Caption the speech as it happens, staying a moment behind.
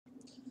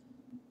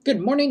Good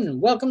morning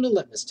and welcome to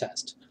Litmus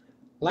Test.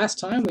 Last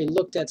time we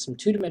looked at some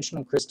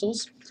two-dimensional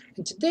crystals,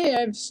 and today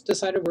I've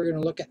decided we're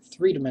going to look at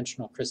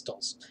three-dimensional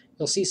crystals.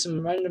 You'll see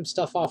some random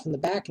stuff off in the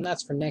back, and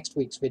that's for next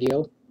week's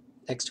video.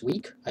 Next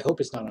week? I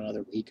hope it's not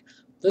another week.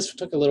 This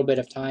took a little bit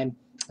of time,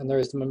 and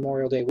there's the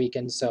Memorial Day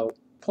weekend, so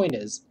point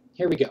is,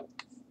 here we go.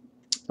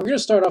 We're going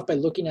to start off by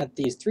looking at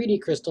these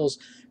 3D crystals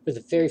with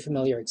a very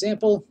familiar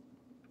example,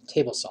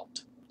 table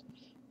salt.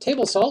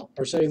 Table salt,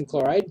 or sodium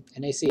chloride,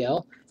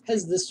 NaCl,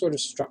 has this sort of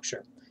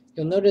structure.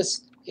 You'll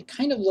notice it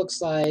kind of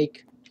looks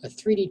like a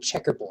 3D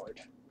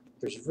checkerboard.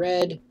 There's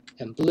red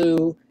and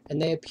blue,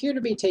 and they appear to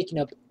be taking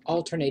up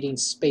alternating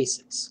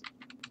spaces.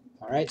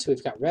 Alright, so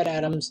we've got red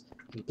atoms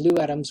and blue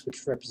atoms,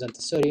 which represent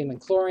the sodium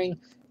and chlorine.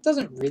 It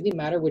doesn't really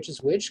matter which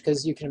is which,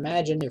 because you can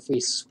imagine if we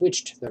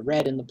switched the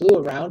red and the blue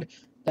around,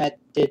 that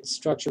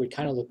structure would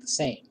kind of look the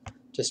same,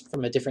 just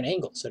from a different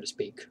angle, so to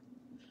speak.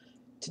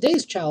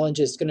 Today's challenge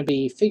is going to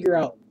be figure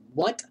out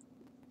what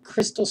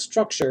crystal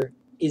structure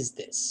is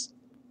this.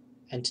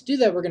 And to do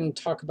that, we're going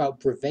to talk about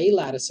Bravais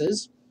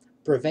lattices.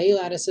 Bravais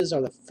lattices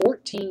are the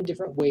 14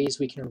 different ways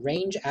we can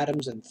arrange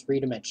atoms in 3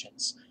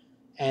 dimensions.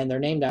 And they're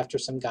named after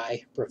some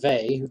guy,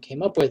 Bravais, who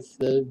came up with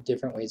the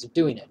different ways of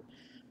doing it.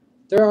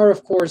 There are,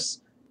 of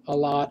course, a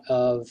lot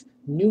of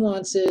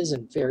nuances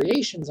and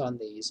variations on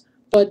these,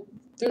 but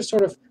there's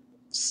sort of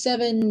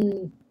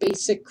 7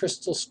 basic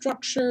crystal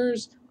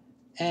structures,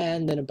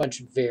 and then a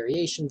bunch of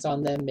variations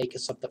on them make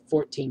us up the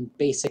 14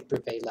 basic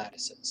Bravais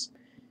lattices.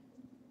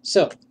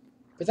 So,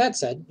 with that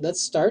said,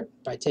 let's start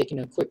by taking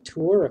a quick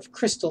tour of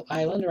Crystal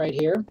Island right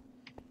here,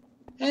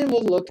 and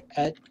we'll look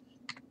at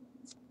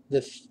the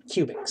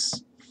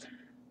cubics.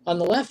 On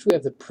the left, we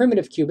have the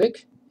primitive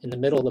cubic, in the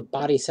middle, the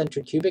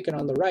body-centered cubic, and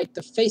on the right,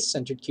 the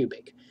face-centered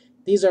cubic.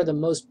 These are the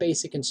most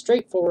basic and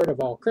straightforward of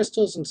all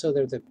crystals, and so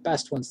they're the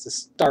best ones to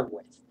start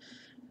with.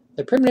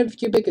 The primitive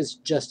cubic is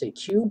just a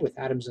cube with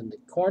atoms in the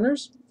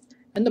corners,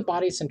 and the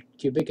body-centered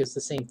cubic is the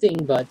same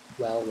thing, but,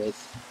 well,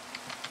 with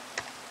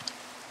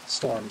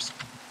storms.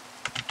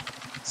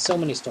 So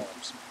many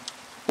storms.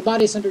 The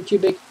body-centered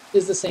cubic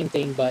is the same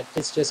thing, but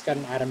it's just got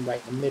an atom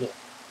right in the middle.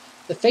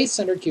 The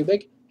face-centered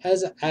cubic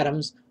has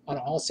atoms on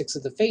all 6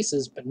 of the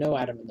faces, but no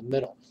atom in the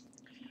middle.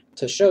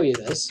 To show you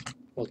this,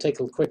 we'll take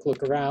a quick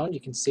look around. You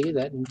can see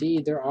that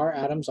indeed there are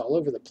atoms all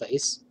over the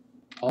place,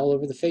 all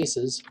over the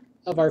faces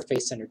of our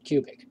face-centered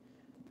cubic.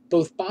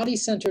 Both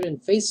body-centered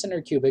and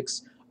face-centered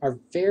cubics are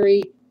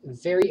very,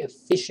 very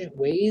efficient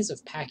ways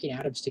of packing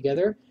atoms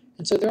together,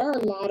 and so there are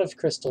a lot of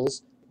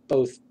crystals,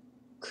 both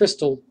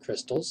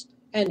crystals,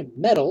 and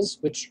metals,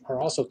 which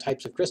are also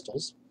types of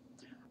crystals.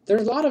 There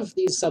are a lot of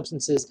these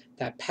substances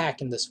that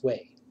pack in this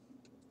way.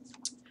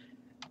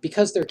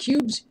 Because they're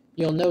cubes,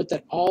 you'll note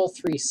that all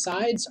 3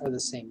 sides are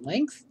the same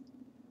length.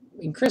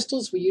 In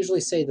crystals, we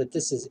usually say that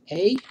this is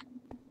A,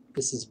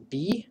 this is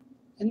B,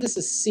 and this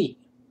is C.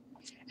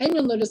 And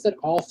you'll notice that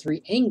all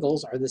 3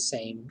 angles are the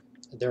same.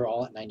 They're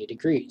all at 90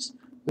 degrees.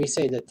 We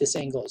say that this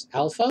angle is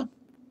alpha,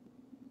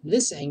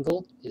 this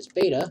angle is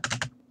beta,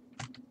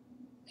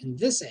 and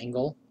this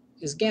angle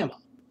is gamma.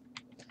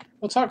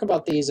 We'll talk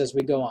about these as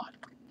we go on.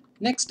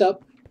 Next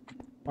up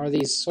are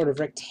these sort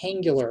of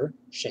rectangular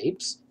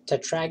shapes,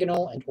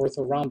 tetragonal and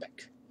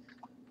orthorhombic.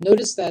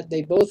 Notice that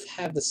they both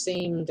have the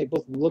same, they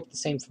both look the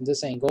same from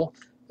this angle.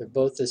 They're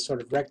both this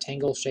sort of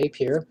rectangle shape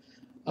here.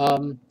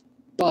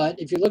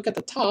 But if you look at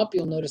the top,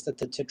 you'll notice that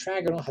the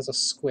tetragonal has a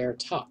square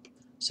top.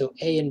 So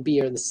A and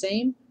B are the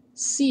same.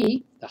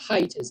 C, the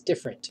height, is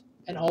different,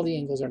 and all the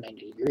angles are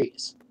 90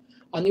 degrees.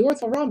 On the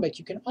orthorhombic,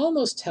 you can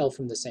almost tell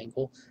from this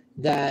angle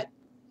that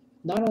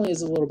not only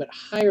is it a little bit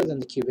higher than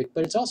the cubic,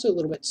 but it's also a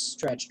little bit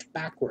stretched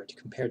backward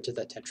compared to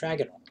the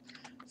tetragonal.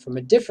 From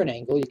a different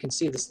angle, you can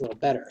see this a little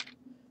better,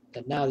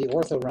 that now the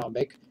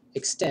orthorhombic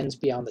extends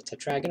beyond the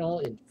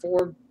tetragonal in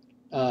 4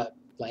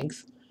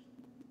 length,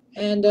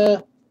 and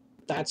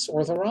that's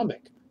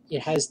orthorhombic.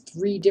 It has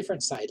 3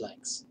 different side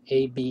lengths,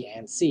 A, B,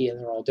 and C, and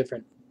they're all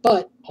different,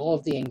 but all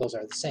of the angles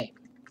are the same.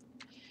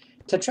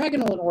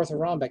 Tetragonal and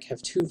orthorhombic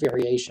have 2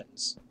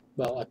 variations,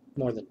 well,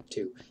 more than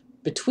 2.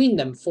 Between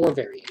them, 4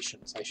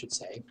 variations, I should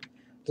say,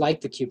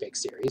 like the cubic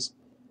series.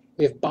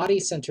 We have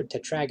body-centered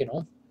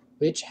tetragonal,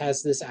 which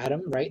has this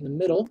atom right in the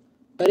middle,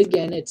 but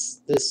again,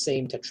 it's the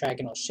same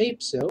tetragonal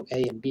shape, so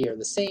A and B are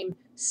the same,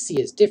 C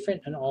is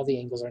different, and all the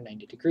angles are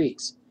 90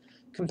 degrees.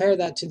 Compare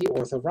that to the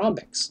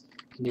orthorhombics.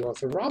 In the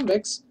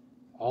orthorhombics,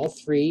 all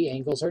 3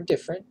 angles are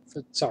different,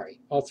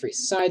 all 3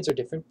 sides are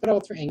different, but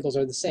all 3 angles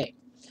are the same.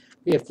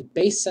 We have the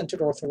base-centered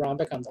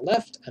orthorhombic on the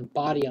left, and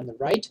body on the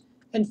right,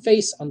 and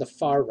face on the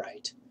far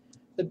right.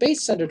 The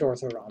base-centered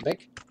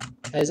orthorhombic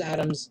has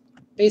atoms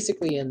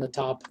basically in the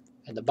top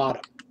and the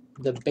bottom,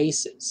 the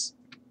bases.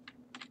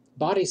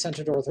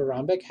 Body-centered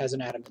orthorhombic has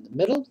an atom in the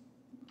middle,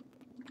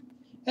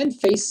 and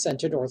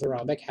face-centered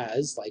orthorhombic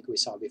has, like we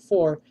saw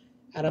before,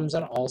 atoms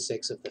on all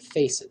 6 of the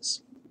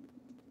faces.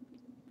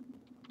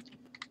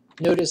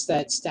 Notice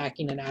that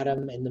stacking an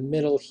atom in the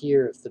middle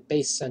here of the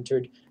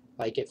base-centered,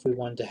 like if we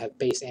wanted to have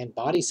base and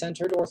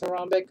body-centered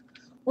orthorhombic,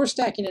 or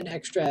stacking an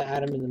extra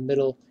atom in the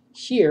middle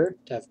here,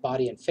 to have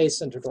body and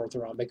face-centered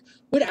orthorhombic,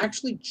 would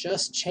actually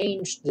just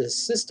change the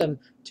system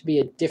to be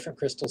a different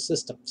crystal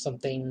system,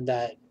 something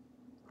that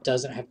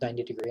doesn't have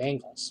 90-degree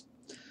angles.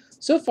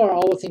 So far,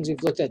 all the things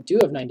we've looked at do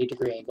have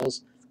 90-degree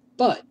angles,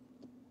 but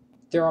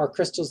there are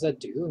crystals that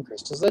do and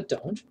crystals that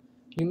don't.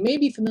 You may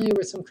be familiar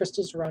with some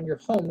crystals around your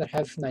home that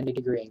have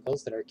 90-degree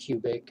angles that are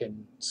cubic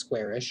and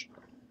squarish,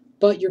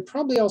 but you're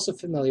probably also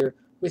familiar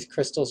with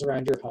crystals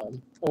around your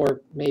home,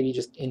 or maybe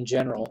just in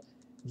general,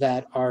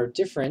 that are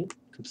different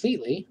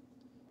completely,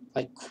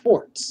 like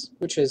quartz,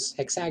 which is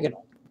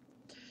hexagonal.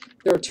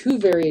 There are two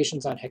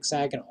variations on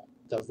hexagonal,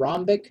 the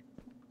rhombic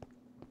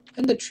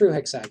and the true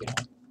hexagonal.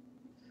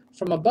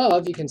 From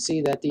above, you can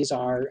see that these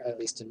are, at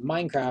least in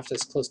Minecraft,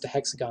 as close to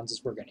hexagons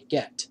as we're going to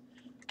get.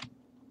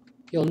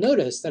 You'll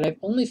notice that I've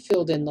only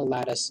filled in the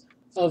lattice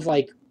of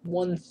like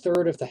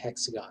 1/3 of the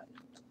hexagon.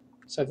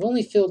 So I've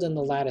only filled in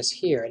the lattice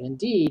here, and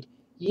indeed,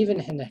 even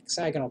in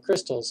hexagonal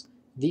crystals,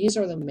 these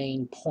are the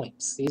main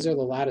points. These are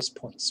the lattice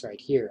points right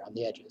here on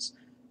the edges,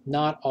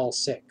 not all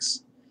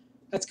 6.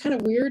 That's kind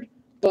of weird,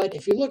 but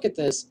if you look at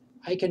this,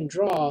 I can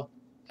draw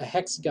a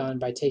hexagon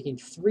by taking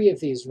 3 of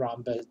these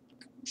rhombic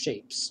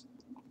shapes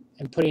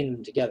and putting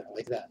them together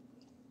like that.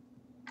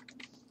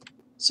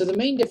 So the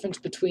main difference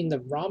between the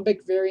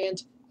rhombic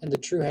variant and the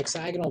true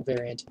hexagonal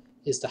variant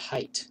is the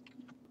height.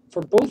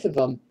 For both of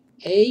them,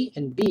 A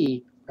and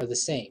B are the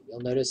same.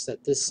 You'll notice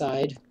that this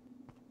side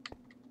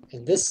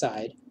and this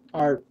side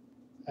are,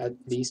 at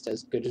least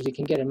as good as you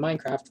can get in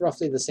Minecraft,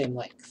 roughly the same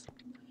length.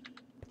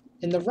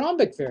 In the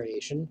rhombic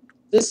variation,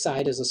 this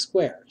side is a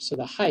square, so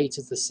the height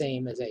is the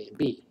same as A and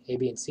B. A,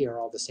 B, and C are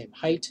all the same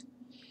height.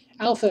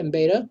 Alpha and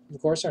beta,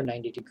 of course, are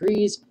 90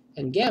 degrees,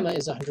 and gamma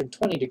is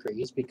 120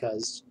 degrees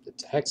because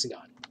it's a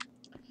hexagon.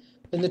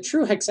 In the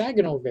true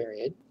hexagonal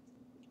variant,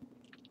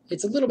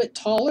 it's a little bit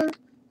taller,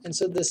 and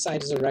so this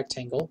side is a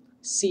rectangle.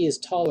 C is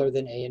taller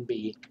than A and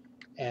B,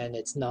 and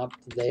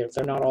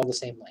they're not all the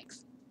same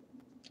length.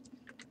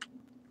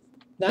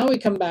 Now we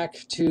come back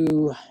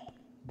to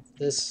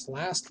this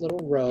last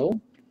little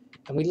row,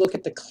 and we look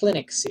at the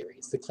clinic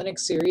series. The clinic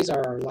series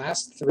are our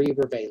last 3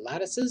 Bravais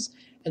lattices,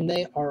 and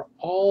they are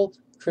all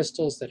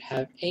crystals that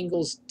have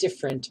angles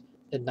different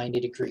than 90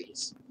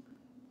 degrees.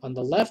 On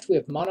the left we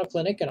have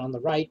monoclinic, and on the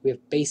right we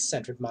have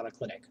base-centered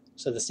monoclinic.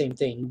 So the same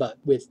thing, but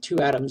with 2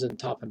 atoms in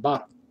top and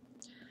bottom.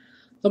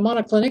 The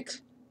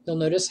monoclinic, you'll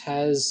notice,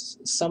 has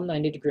some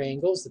 90-degree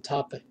angles. The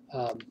top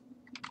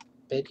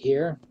bit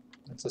here,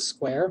 that's a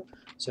square,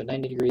 so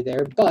 90 degree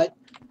there. But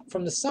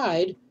from the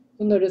side,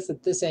 you'll notice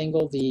that this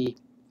angle, the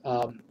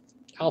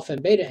alpha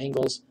and beta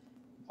angles,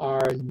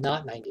 are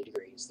not 90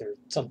 degrees. They're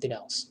something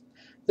else.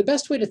 The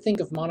best way to think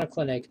of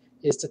monoclinic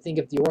is to think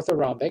of the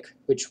orthorhombic,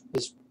 which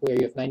is where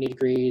you have 90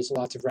 degrees,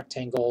 lots of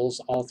rectangles,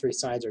 all 3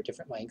 sides are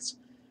different lengths.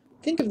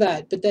 Think of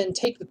that, but then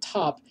take the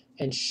top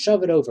and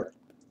shove it over,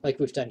 like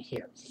we've done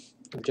here.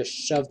 We've just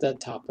shoved that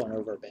top one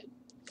over a bit.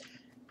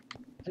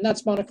 And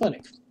that's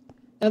monoclinic.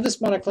 Now this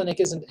monoclinic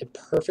isn't a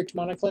perfect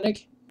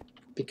monoclinic,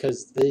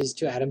 because these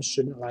 2 atoms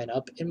shouldn't line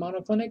up in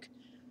monoclinic.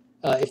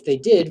 If they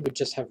did, we'd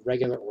just have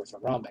regular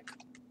orthorhombic.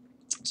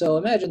 So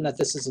imagine that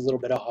this is a little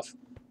bit off,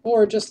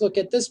 or just look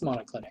at this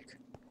monoclinic.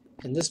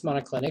 In this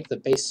monoclinic, the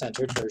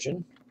base-centered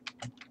version,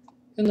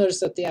 you'll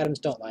notice that the atoms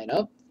don't line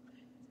up,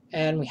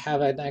 and we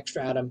have an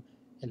extra atom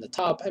in the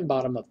top and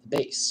bottom of the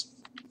base.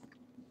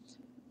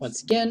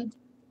 Once again,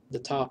 the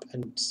top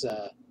and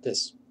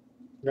this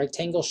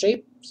rectangle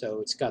shape, so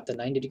it's got the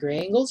 90-degree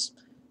angles,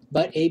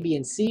 but A, B,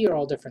 and C are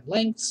all different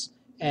lengths,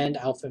 and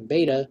alpha and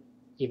beta,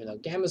 even though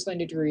gamma is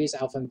 90 degrees,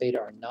 alpha and beta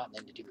are not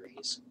 90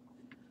 degrees.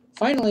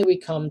 Finally, we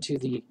come to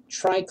the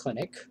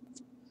triclinic.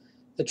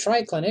 The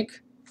triclinic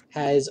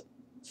has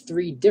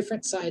 3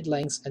 different side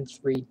lengths and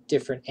 3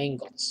 different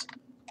angles.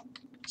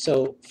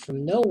 So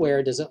from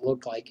nowhere does it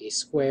look like a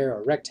square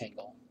or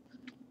rectangle.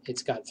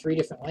 It's got 3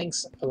 different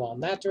lengths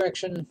along that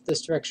direction,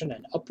 this direction,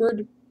 and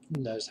upward.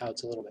 Notice how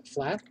it's a little bit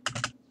flat.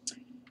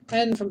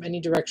 And from any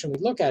direction we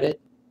look at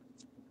it,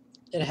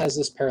 it has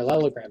this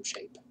parallelogram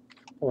shape,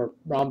 or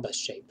rhombus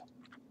shape.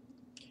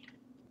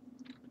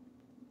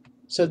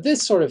 So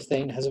this sort of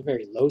thing has a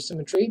very low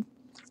symmetry,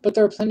 but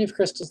there are plenty of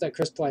crystals that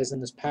crystallize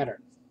in this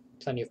pattern.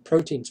 Plenty of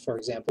proteins, for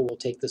example, will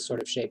take this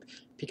sort of shape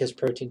because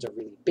proteins are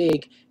really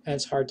big and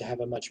it's hard to have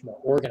a much more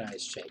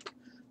organized shape.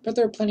 But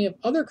there are plenty of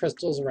other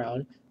crystals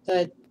around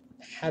that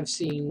have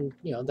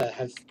that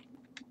have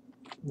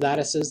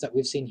lattices that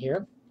we've seen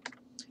here.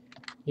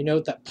 You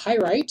note that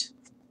pyrite,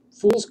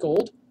 fool's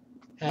gold,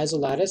 has a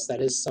lattice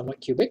that is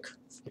somewhat cubic.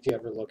 If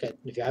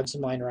you have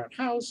some lying around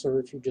house, or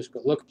if you just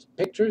go look at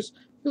pictures,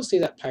 you'll see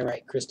that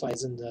pyrite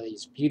crystallizes into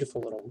these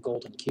beautiful little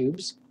golden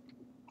cubes.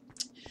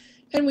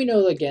 And we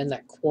know again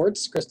that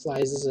quartz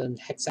crystallizes in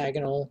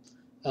hexagonal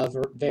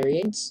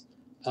variants,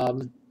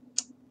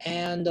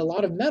 and a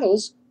lot of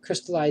metals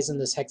crystallize in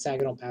this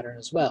hexagonal pattern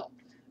as well.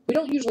 We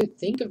don't usually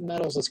think of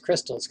metals as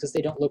crystals because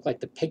they don't look like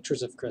the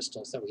pictures of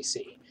crystals that we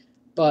see,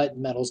 but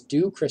metals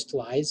do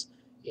crystallize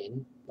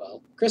in,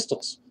 well,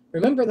 crystals.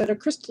 Remember that a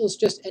crystal is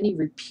just any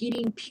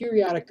repeating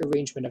periodic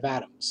arrangement of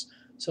atoms.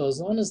 So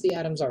as long as the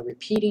atoms are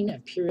repeating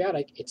and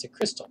periodic, it's a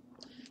crystal.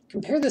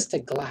 Compare this to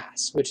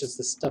glass, which is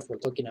the stuff we're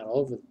looking at all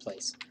over the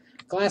place.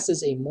 Glass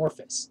is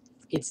amorphous.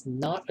 It's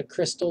not a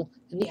crystal,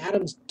 and the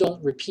atoms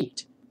don't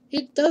repeat.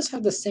 It does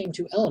have the same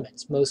two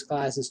elements. Most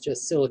glass is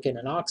just silicon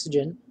and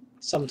oxygen,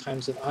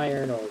 sometimes with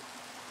iron or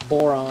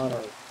boron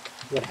or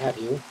what have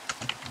you.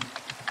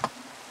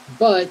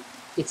 But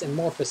it's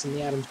amorphous, and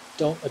the atoms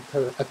don't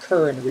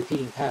occur in a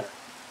repeating pattern,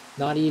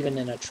 not even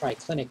in a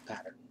triclinic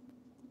pattern.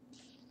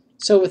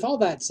 So with all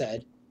that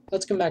said,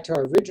 let's come back to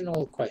our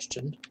original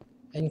question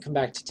and come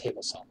back to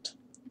table salt.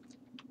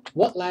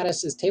 What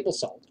lattice is table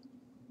salt?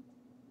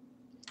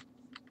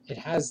 It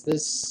has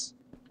this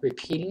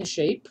repeating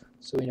shape,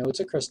 so we know it's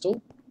a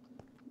crystal.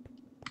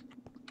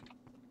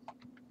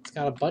 It's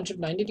got a bunch of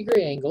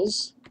 90-degree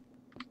angles.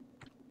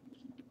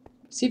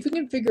 See if we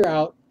can figure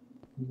out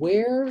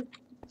where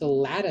the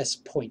lattice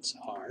points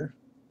are,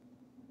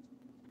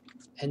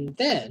 and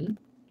then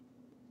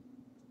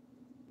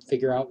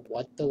figure out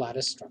what the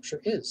lattice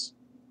structure is.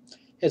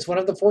 It's one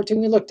of the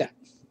 14 we looked at.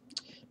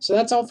 So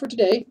that's all for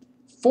today.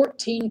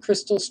 14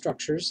 crystal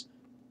structures.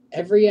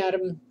 Every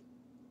atom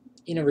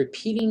in a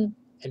repeating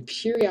and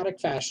periodic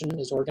fashion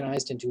is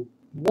organized into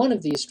one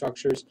of these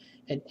structures,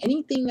 and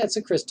anything that's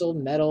a crystal,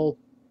 metal,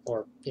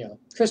 or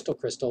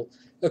crystal,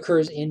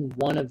 occurs in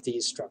one of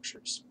these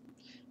structures.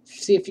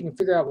 See if you can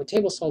figure out what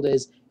table salt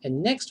is,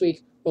 and next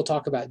week we'll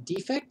talk about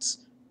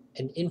defects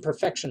and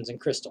imperfections in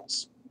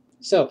crystals.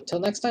 So, till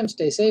next time,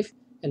 stay safe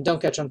and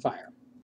don't catch on fire.